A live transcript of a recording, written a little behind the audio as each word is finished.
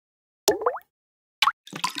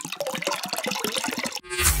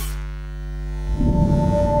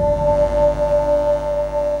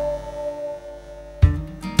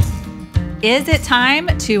Is it time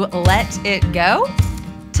to let it go?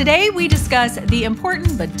 Today, we discuss the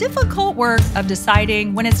important but difficult work of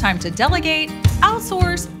deciding when it's time to delegate,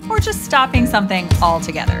 outsource, or just stopping something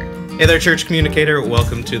altogether. Hey there, church communicator.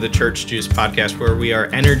 Welcome to the Church Juice podcast, where we are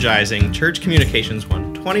energizing church communications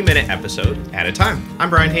one 20-minute episode at a time. I'm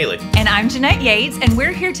Brian Haley. And I'm Jeanette Yates, and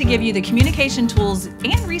we're here to give you the communication tools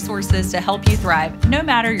and resources to help you thrive, no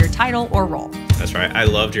matter your title or role. That's right. I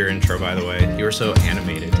loved your intro, by the way. You were so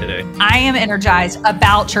animated today. I am energized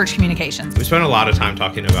about church communications. We spent a lot of time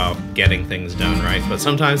talking about getting things done, right? But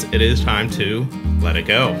sometimes it is time to let it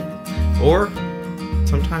go. Or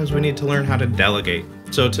sometimes we need to learn how to delegate.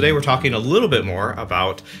 So today we're talking a little bit more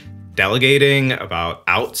about delegating, about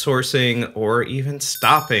outsourcing, or even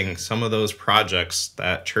stopping some of those projects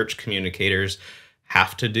that church communicators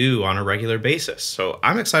have to do on a regular basis. So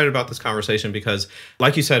I'm excited about this conversation because,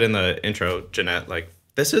 like you said in the intro, Jeanette,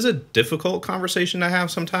 this is a difficult conversation to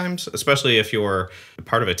have sometimes, especially if you're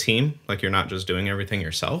part of a team, like you're not just doing everything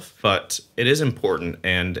yourself. But it is important,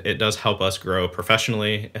 and it does help us grow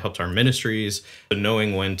professionally. It helps our ministries,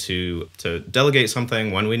 knowing when to delegate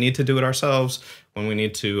something, when we need to do it ourselves, when we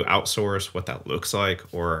need to outsource, what that looks like,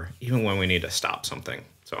 or even when we need to stop something.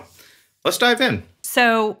 So let's dive in.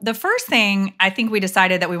 So the first thing I think we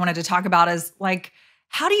decided that we wanted to talk about is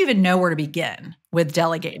how do you even know where to begin with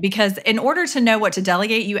delegate? Because in order to know what to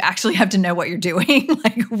delegate, you actually have to know what you're doing.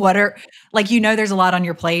 There's a lot on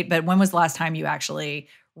your plate, but when was the last time you actually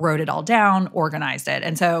wrote it all down, organized it?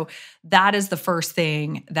 And so that is the first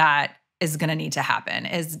thing that is going to need to happen,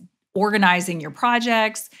 is organizing your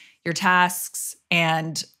projects, your tasks,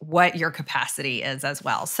 and what your capacity is as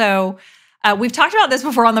well. So we've talked about this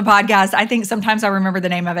before on the podcast. I think sometimes I remember the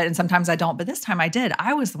name of it and sometimes I don't, but this time I did.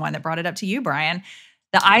 I was the one that brought it up to you, Brian.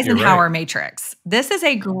 The Eisenhower Matrix. This is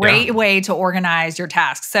a great way to organize your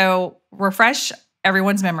tasks. So refresh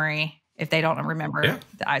everyone's memory if they don't remember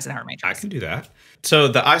the Eisenhower Matrix. I can do that. So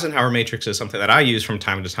the Eisenhower Matrix is something that I use from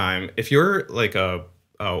time to time. If you're like a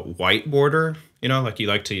whiteboarder, you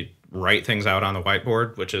like to write things out on the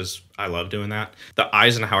whiteboard, I love doing that. The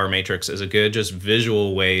Eisenhower Matrix is a good, just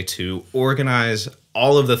visual way to organize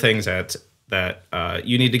all of the things that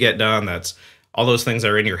you need to get done. That's all those things that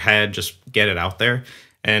are in your head, just get it out there.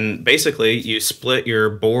 And basically, you split your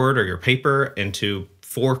board or your paper into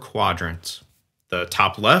 4 quadrants. The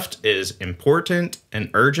top left is important and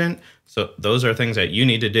urgent. So those are things that you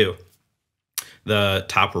need to do. The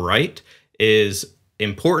top right is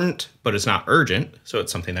important, but it's not urgent. So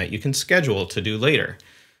it's something that you can schedule to do later.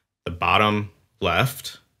 The bottom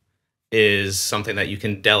left is something that you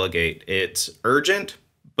can delegate. It's urgent,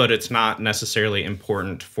 but it's not necessarily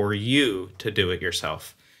important for you to do it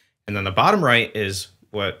yourself. And then the bottom right is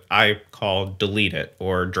what I call delete it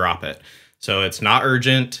or drop it. So it's not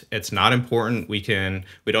urgent, it's not important. We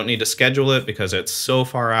don't need to schedule it because it's so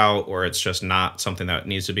far out, or it's just not something that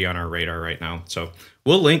needs to be on our radar right now. So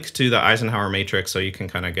we'll link to the Eisenhower Matrix so you can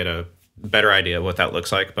kind of get a better idea of what that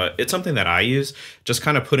looks like. But it's something that I use, just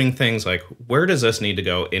kind of putting things like, where does this need to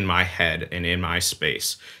go in my head and in my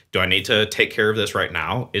space? Do I need to take care of this right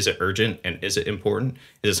now? Is it urgent and is it important?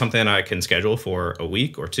 Is it something I can schedule for a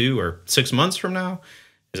week or 2 or 6 months from now?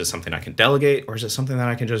 Is it something I can delegate, or is it something that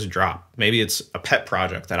I can just drop? Maybe it's a pet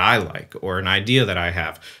project that I like or an idea that I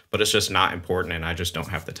have, but it's just not important and I just don't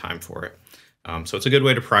have the time for it. So it's a good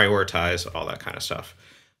way to prioritize all that kind of stuff.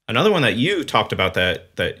 Another one that you talked about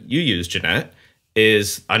that you use, Jeanette,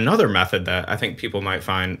 is another method that I think people might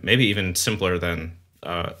find maybe even simpler than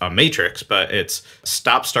a matrix, but it's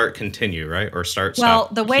stop, start, continue, right? Or start, stop, Well,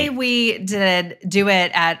 the way keep. we do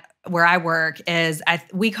it at where I work is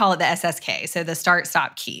we call it the SSK. So the start,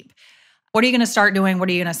 stop, keep. What are you going to start doing? What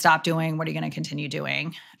are you going to stop doing? What are you going to continue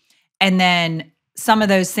doing? And then some of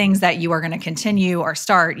those things that you are going to continue or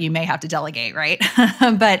start, you may have to delegate, right?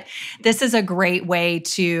 But this is a great way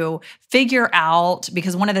to figure out,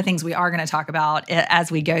 because one of the things we are going to talk about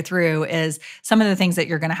as we go through is some of the things that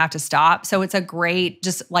you're going to have to stop. So it's a great,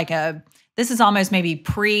 this is almost maybe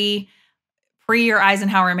pre your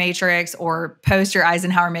Eisenhower Matrix or post your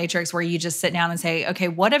Eisenhower Matrix, where you just sit down and say, okay,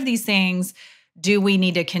 what of these things do we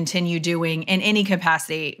need to continue doing in any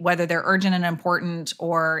capacity, whether they're urgent and important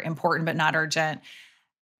or important but not urgent?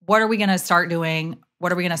 What are we going to start doing?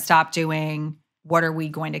 What are we going to stop doing? What are we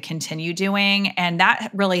going to continue doing? And that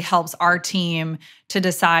really helps our team to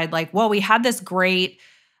decide, we had this great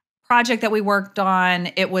project that we worked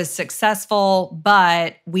on. It was successful,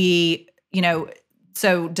 but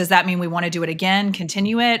So does that mean we want to do it again,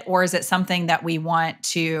 continue it, or is it something that we want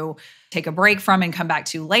to take a break from and come back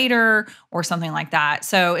to later or something like that?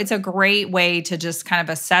 So it's a great way to just kind of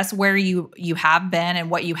assess where you have been and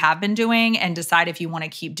what you have been doing and decide if you want to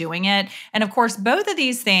keep doing it. And of course, both of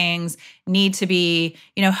these things need to be,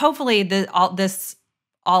 hopefully this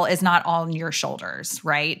all is not on your shoulders,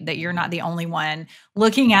 right? That you're not the only one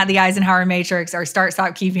looking at the Eisenhower matrix or start,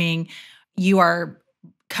 stop, keeping. You are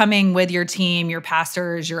coming with your team, your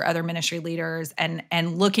pastors, your other ministry leaders,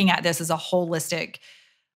 and looking at this as a holistic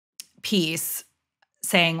piece,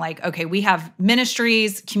 saying like, okay, we have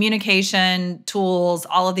ministries, communication, tools,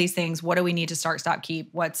 all of these things. What do we need to start, stop, keep?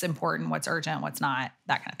 What's important? What's urgent? What's not?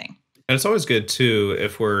 That kind of thing. And it's always good too,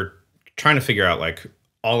 if we're trying to figure out like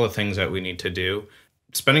all the things that we need to do,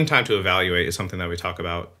 spending time to evaluate is something that we talk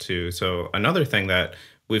about too. So another thing that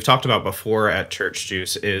we've talked about before at Church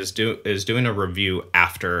Juice is doing a review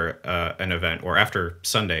after an event or after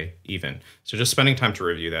Sunday even. So just spending time to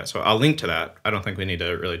review that. So I'll link to that. I don't think we need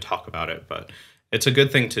to really talk about it, but it's a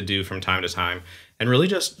good thing to do from time to time. And really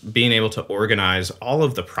just being able to organize all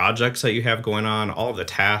of the projects that you have going on, all of the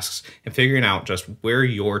tasks, and figuring out just where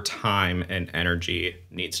your time and energy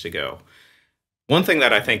needs to go. One thing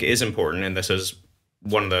that I think is important, and this is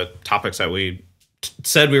one of the topics that we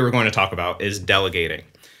said we were going to talk about, is delegating.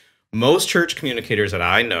 Most church communicators that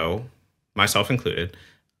I know, myself included,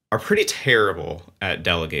 are pretty terrible at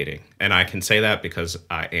delegating. And I can say that because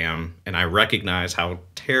I am, and I recognize how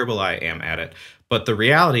terrible I am at it. But the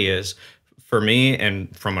reality is, for me,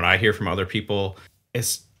 and from what I hear from other people,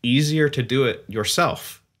 it's easier to do it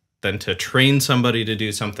yourself than to train somebody to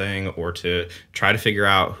do something or to try to figure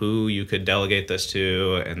out who you could delegate this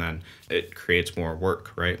to, and then it creates more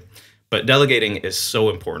work, right? But delegating is so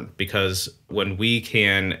important because when we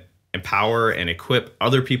can empower and equip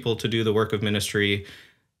other people to do the work of ministry,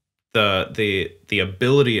 the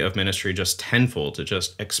ability of ministry just tenfold. It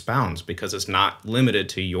just expounds because it's not limited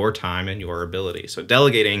to your time and your ability. So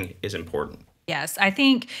delegating is important. Yes, I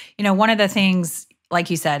think, one of the things, like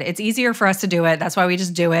you said, it's easier for us to do it. That's why we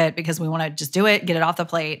just do it, because we want to just do it, get it off the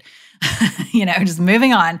plate, just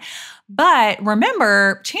moving on. But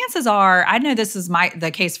remember, chances are, I know this is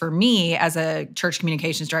the case for me as a church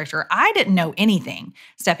communications director. I didn't know anything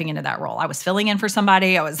stepping into that role. I was filling in for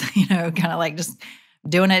somebody. I was, kind of like just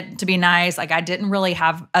doing it to be nice. Like I didn't really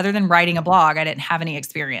have, other than writing a blog, I didn't have any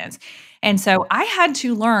experience. And so I had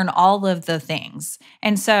to learn all of the things.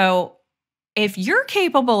 And so if you're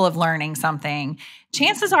capable of learning something,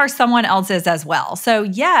 chances are someone else is as well. So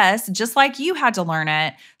yes, just like you had to learn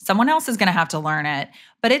it, someone else is going to have to learn it.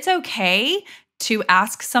 But it's okay to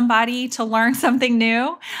ask somebody to learn something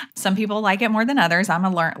new. Some people like it more than others. I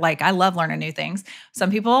love learning new things.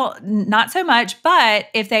 Some people not so much, but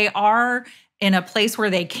if they are in a place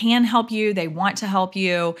where they can help you, they want to help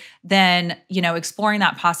you, then, exploring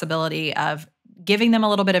that possibility of giving them a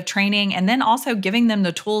little bit of training and then also giving them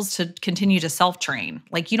the tools to continue to self-train.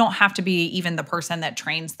 Like you don't have to be even the person that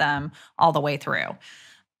trains them all the way through.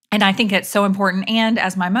 And I think it's so important. And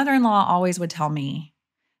as my mother-in-law always would tell me,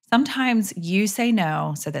 sometimes you say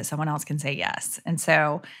no so that someone else can say yes. And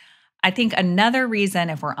so I think another reason,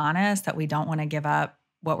 if we're honest, that we don't want to give up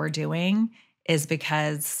what we're doing is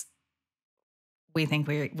because we think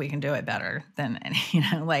we can do it better than,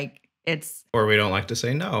 or we don't like to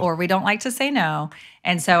say no. Or we don't like to say no.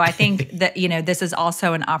 And so I think that, this is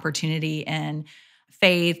also an opportunity in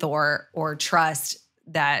faith or trust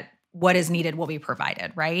that what is needed will be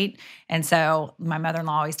provided, right? And so my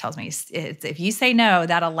mother-in-law always tells me, if you say no,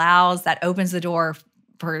 that opens the door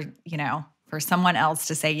for someone else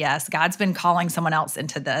to say yes. God's been calling someone else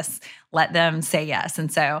into this. Let them say yes.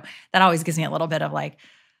 And so that always gives me a little bit of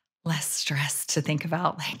less stress to think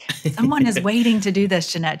about, someone is waiting to do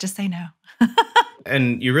this, Jeanette, just say no.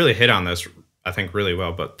 And you really hit on this, I think, really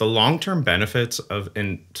well, but the long-term benefits of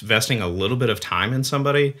investing a little bit of time in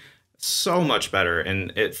somebody, so much better.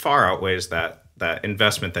 And it far outweighs that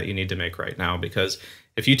investment that you need to make right now. Because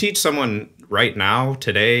if you teach someone right now,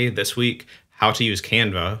 today, this week, how to use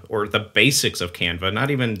Canva or the basics of Canva,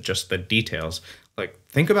 not even just the details,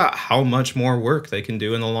 think about how much more work they can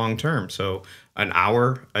do in the long term. So an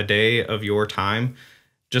hour a day of your time,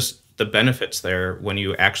 just the benefits there when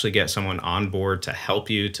you actually get someone on board to help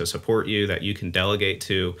you, to support you, that you can delegate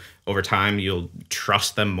to. Over time, you'll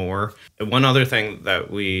trust them more. And one other thing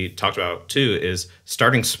that we talked about too is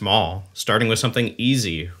starting small, starting with something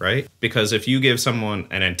easy, right? Because if you give someone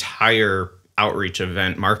an entire outreach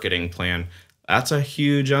event marketing plan, that's a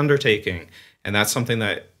huge undertaking. And that's something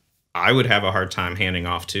that I would have a hard time handing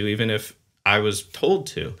off to, even if I was told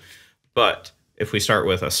to. But if we start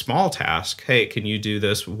with a small task, hey, can you do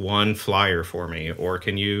this one flyer for me? Or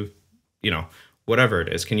can you, whatever it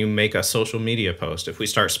is, can you make a social media post? If we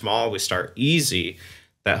start small, we start easy,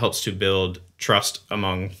 that helps to build trust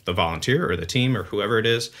among the volunteer or the team or whoever it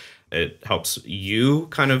is. It helps you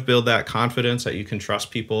kind of build that confidence that you can trust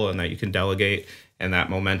people and that you can delegate. And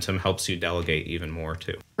that momentum helps you delegate even more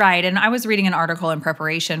too. Right. And I was reading an article in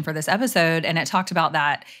preparation for this episode, and it talked about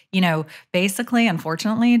that, basically,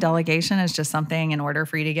 unfortunately, delegation is just something in order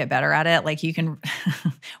for you to get better at it. Like you can,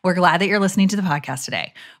 we're glad that you're listening to the podcast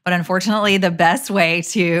today. But unfortunately, the best way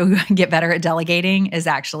to get better at delegating is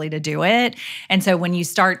actually to do it. And so when you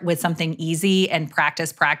start with something easy and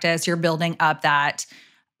practice, you're building up that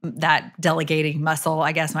delegating muscle.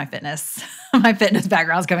 I guess my fitness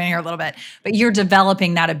background's coming in here a little bit, but you're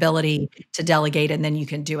developing that ability to delegate, and then you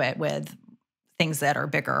can do it with things that are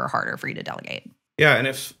bigger or harder for you to delegate. Yeah. And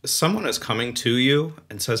if someone is coming to you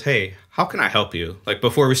and says, hey, how can I help you? Like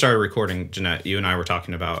before we started recording, Jeanette, you and I were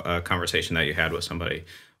talking about a conversation that you had with somebody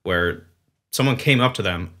where someone came up to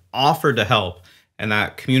them, offered to help, and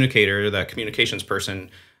that communicator, that communications person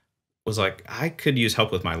was like, I could use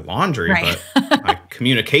help with my laundry, right. But my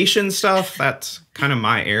communication stuff, that's kind of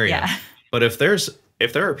my area. Yeah. But if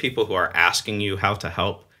there are people who are asking you how to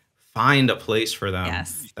help, find a place for them.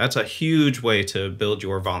 Yes. That's a huge way to build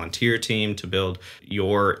your volunteer team, to build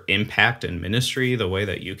your impact in ministry, the way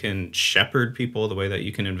that you can shepherd people, the way that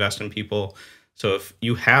you can invest in people. So if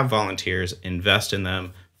you have volunteers, invest in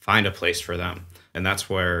them, find a place for them. And that's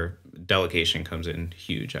where delegation comes in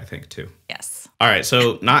huge, I think, too. Yes. All right.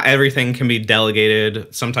 So not everything can be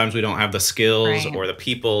delegated. Sometimes we don't have the skills or the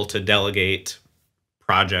people to delegate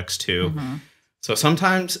projects to. Mm-hmm. So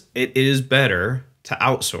sometimes it is better to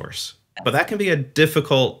outsource. But that can be a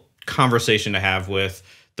difficult conversation to have with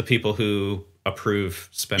the people who approve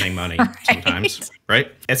spending money sometimes,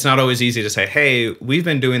 right? It's not always easy to say, hey, we've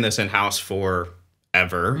been doing this in-house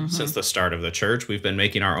forever, since the start of the church. We've been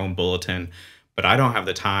making our own bulletin, but I don't have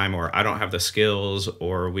the time, or I don't have the skills,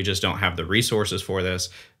 or we just don't have the resources for this.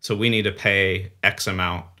 So we need to pay X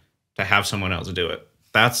amount to have someone else do it.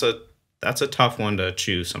 That's a tough one to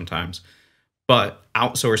choose sometimes. But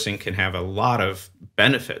outsourcing can have a lot of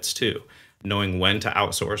benefits too. Knowing when to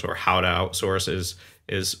outsource or how to outsource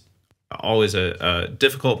is always a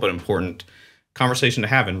difficult but important conversation to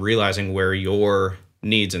have, and realizing where your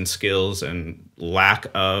needs and skills and lack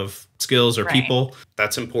of skills or people,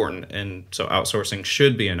 that's important. And so outsourcing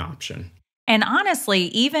should be an option. And honestly,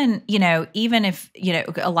 even if,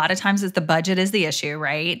 a lot of times the budget is the issue,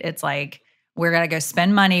 right? It's like, we're going to go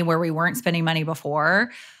spend money where we weren't spending money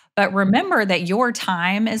before. But remember that your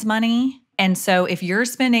time is money. And so if you're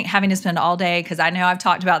having to spend all day, because I know I've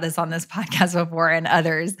talked about this on this podcast before and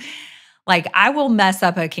others, like I will mess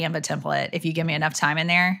up a Canva template if you give me enough time in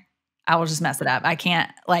there. I will just mess it up. I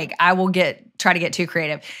can't, I will try to get too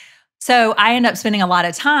creative. So I end up spending a lot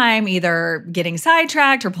of time either getting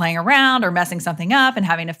sidetracked or playing around or messing something up and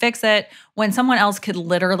having to fix it, when someone else could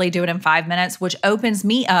literally do it in 5 minutes, which opens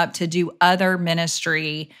me up to do other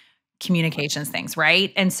ministry communications things,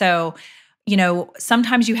 right? And so,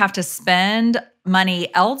 sometimes you have to spend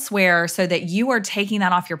money elsewhere so that you are taking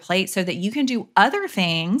that off your plate so that you can do other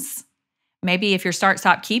things. Maybe if you're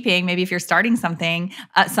stop, keeping, maybe if you're starting something,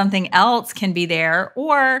 something else can be there.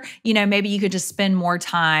 Or, maybe you could just spend more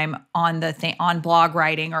time on on blog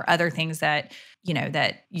writing or other things that,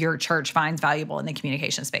 that your church finds valuable in the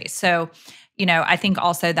communication space. So, I think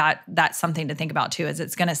also that's something to think about too, is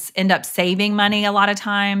it's going to end up saving money a lot of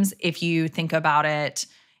times if you think about it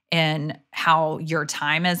in how your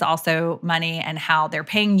time is also money and how they're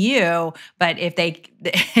paying you. But if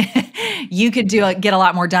you could get a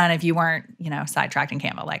lot more done if you weren't, sidetracked in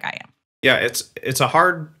Canva like I am. Yeah,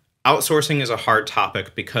 outsourcing is a hard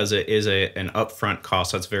topic because it is an upfront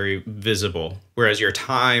cost that's very visible. Whereas your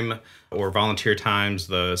time or volunteer times,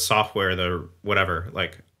 the software, the whatever,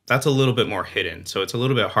 that's a little bit more hidden. So it's a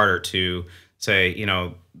little bit harder to say,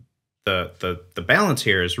 the balance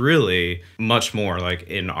here is really much more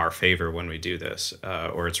in our favor when we do this,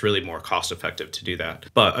 or it's really more cost effective to do that.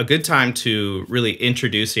 But a good time to really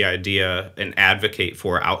introduce the idea and advocate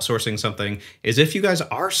for outsourcing something is if you guys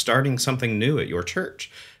are starting something new at your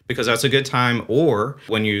church, because that's a good time. Or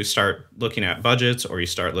when you start looking at budgets, or you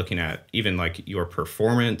start looking at even your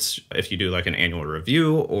performance, if you do an annual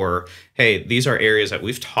review, or, hey, these are areas that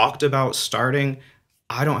we've talked about starting.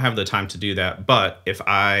 I don't have the time to do that, but if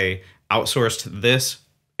I outsourced this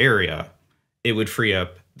area, it would free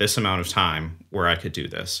up this amount of time where I could do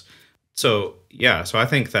this. So I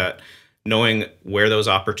think that knowing where those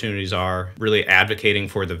opportunities are, really advocating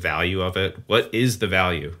for the value of it. What is the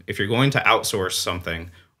value? If you're going to outsource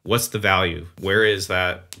something, What's the value? Where is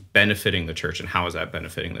that benefiting the church, and how is that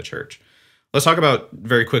benefiting the church? Let's talk about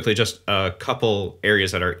very quickly just a couple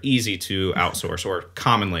areas that are easy to outsource or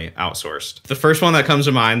commonly outsourced. The first one that comes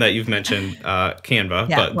to mind that you've mentioned, Canva,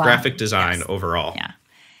 but graphic design overall.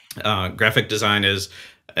 Yeah. Graphic design is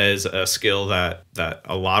a skill that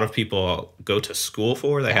a lot of people go to school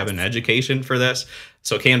for. They have an education for this.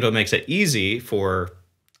 So Canva makes it easy for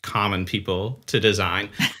common people to design,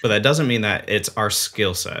 but that doesn't mean that it's our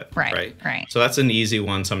skill set. Right. So that's an easy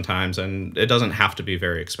one sometimes, and it doesn't have to be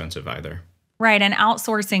very expensive either. Right. And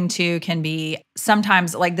outsourcing too can be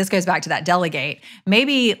sometimes, like, this goes back to that delegate.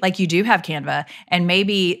 Maybe like you do have Canva, and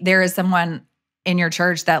maybe there is someone in your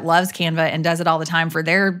church that loves Canva and does it all the time for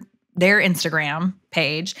their Instagram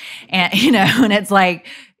page. And, and it's like,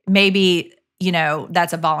 maybe,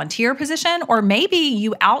 that's a volunteer position, or maybe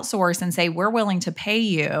you outsource and say, we're willing to pay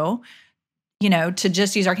you, to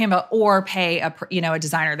just use our Canva, or pay a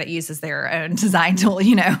designer that uses their own design tool,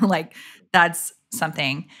 like that's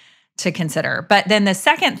something to consider. But then the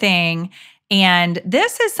second thing, and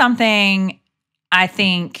this is something I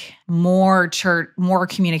think more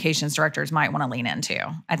communications directors might want to lean into.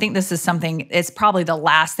 I think this is something, it's probably the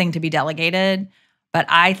last thing to be delegated, but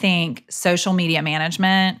I think social media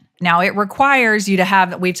management, now it requires you to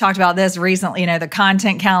have, we've talked about this recently, the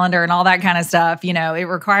content calendar and all that kind of stuff, it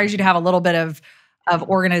requires you to have a little bit of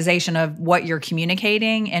organization of what you're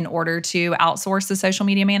communicating in order to outsource the social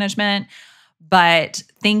media management. But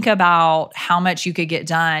think about how much you could get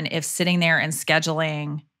done if sitting there and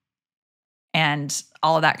scheduling and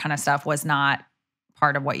all of that kind of stuff was not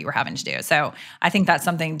part of what you were having to do. So I think that's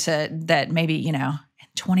something that maybe, in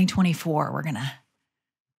 2024,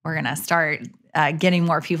 we're gonna start getting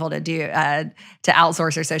more people to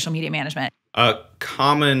outsource their social media management. A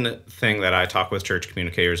common thing that I talk with church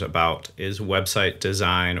communicators about is website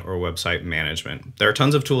design or website management. There are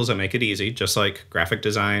tons of tools that make it easy, just like graphic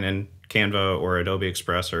design and Canva or Adobe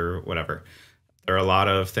Express or whatever. There are a lot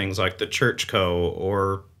of things like the Church Co.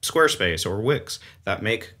 or Squarespace or Wix that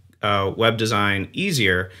make web design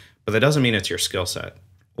easier, but that doesn't mean it's your skill set.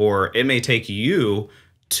 Or it may take you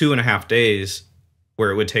 2.5 days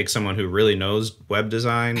where it would take someone who really knows web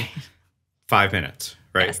design 5 minutes.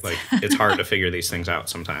 Right? Yes. Like, it's hard to figure these things out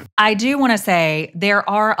sometimes. I do want to say there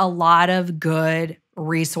are a lot of good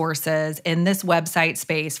resources in this website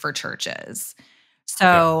space for churches.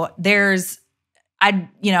 So I'm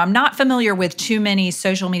not familiar with too many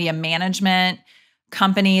social media management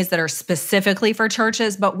companies that are specifically for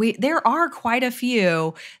churches, but there are quite a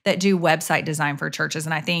few that do website design for churches.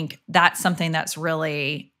 And I think that's something that's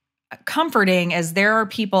really comforting, as there are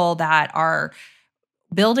people that are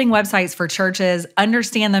building websites for churches,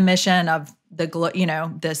 understand the mission of the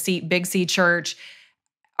Big C church,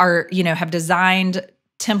 have designed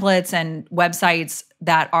templates and websites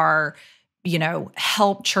that are,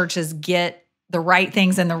 help churches get the right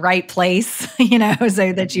things in the right place, so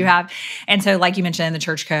that you have. And so, like you mentioned, the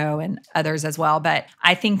Church Co. and others as well. But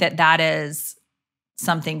I think that is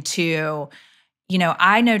something too.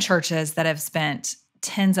 I know churches that have spent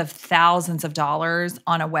tens of thousands of dollars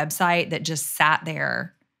on a website that just sat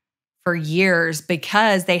there for years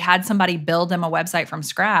because they had somebody build them a website from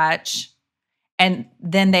scratch. And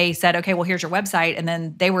then they said, okay, well, here's your website. And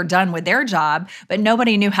then they were done with their job, but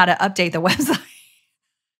nobody knew how to update the website.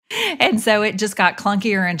 And so it just got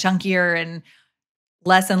clunkier and chunkier and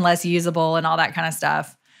less usable and all that kind of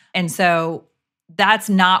stuff. And so that's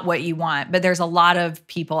not what you want. But there's a lot of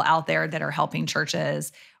people out there that are helping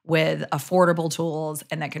churches with affordable tools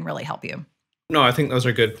and that can really help you. No, I think those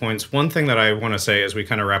are good points. One thing that I want to say as we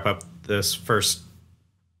kind of wrap up these first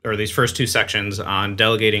 2 sections on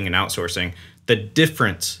delegating and outsourcing, the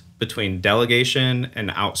difference between delegation and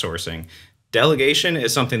outsourcing. Delegation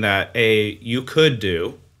is something that you could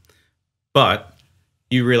do, but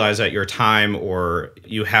you realize that your time, or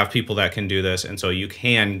you have people that can do this, and so you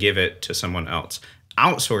can give it to someone else.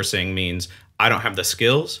 Outsourcing means I don't have the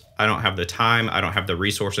skills, I don't have the time, I don't have the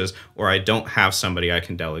resources, or I don't have somebody I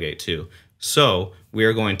can delegate to. So we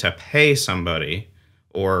are going to pay somebody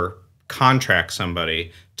or contract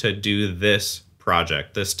somebody to do this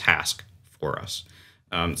project, this task for us.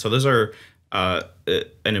 So those are an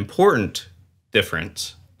important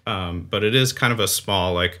difference, but it is kind of a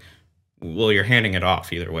small, you're handing it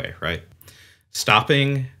off either way, right?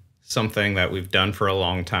 Stopping something that we've done for a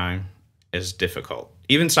long time is difficult.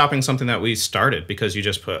 Even stopping something that we started because you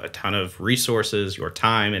just put a ton of resources, your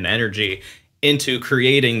time and energy into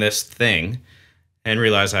creating this thing, and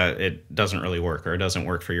realize that it doesn't really work, or it doesn't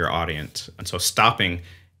work for your audience. And so stopping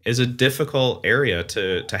is a difficult area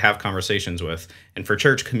to have conversations with. And for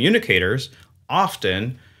church communicators,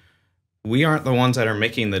 often we aren't the ones that are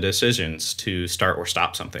making the decisions to start or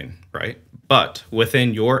stop something, right? But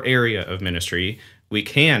within your area of ministry, we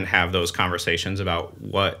can have those conversations about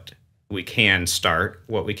what we can start,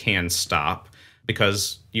 what we can stop,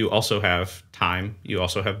 because you also have time, you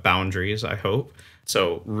also have boundaries, I hope.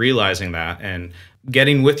 So realizing that and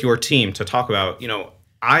getting with your team to talk about,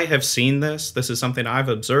 I have seen this is something I've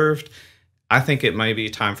observed. I think it might be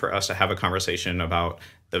time for us to have a conversation about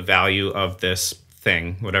the value of this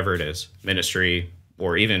thing, whatever it is, ministry,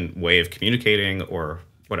 or even way of communicating or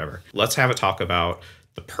whatever. Let's have a talk about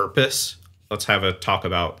the purpose. Let's have a talk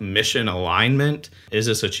about mission alignment. Is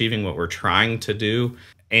this achieving what we're trying to do?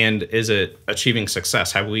 And is it achieving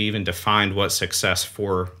success? Have we even defined what success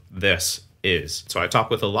for this is? So I talk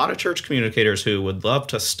with a lot of church communicators who would love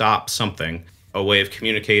to stop something, a way of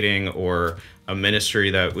communicating or a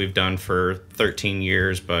ministry that we've done for 13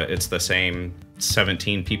 years, but it's the same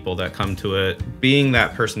 17 people that come to it. Being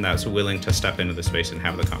that person that's willing to step into the space and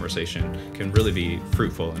have the conversation can really be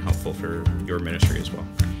fruitful and helpful for your ministry as well.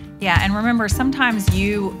 Yeah, and remember, sometimes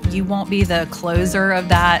you won't be the closer of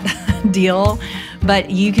that deal,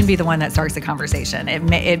 but you can be the one that starts the conversation. It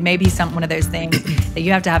may be one of those things that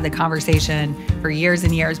you have to have the conversation for years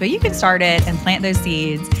and years, but you can start it and plant those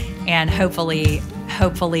seeds, and hopefully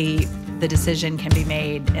the decision can be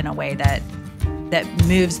made in a way that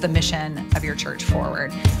moves the mission of your church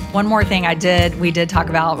forward. One more thing we did talk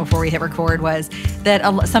about before we hit record was that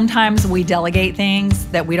sometimes we delegate things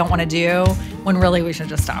that we don't want to do when really we should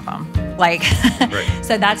just stop them. Right.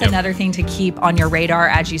 So that's another thing to keep on your radar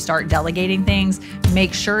as you start delegating things.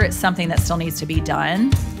 Make sure it's something that still needs to be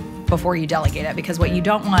done before you delegate it, because what you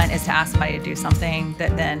don't want is to ask somebody to do something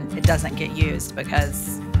that then it doesn't get used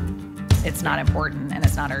because it's not important and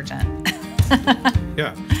it's not urgent.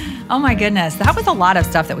 Yeah. Oh my goodness. That was a lot of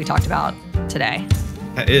stuff that we talked about today.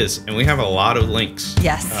 That is. And we have a lot of links.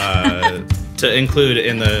 Yes. To include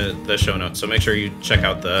in the show notes. So make sure you check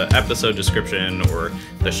out the episode description or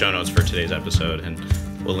the show notes for today's episode, and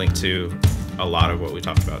we'll link to a lot of what we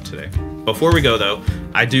talked about today. Before we go, though,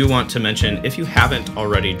 I do want to mention, if you haven't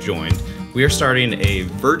already joined, we are starting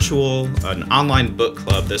an online book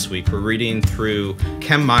club this week. We're reading through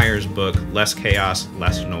Kem Meyer's book, Less Chaos,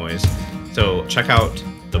 Less Noise. So check out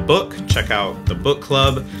the book, check out the book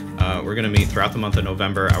club. We're going to meet throughout the month of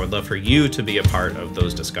November. I would love for you to be a part of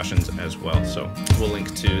those discussions as well. So we'll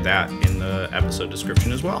link to that in the episode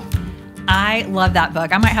description as well. I love that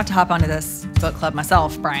book. I might have to hop onto this book club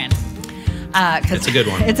myself, Bryan. It's a good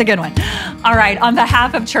one. It's a good one. All right. On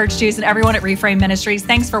behalf of Church Juice and everyone at Reframe Ministries,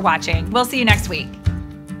 thanks for watching. We'll see you next week.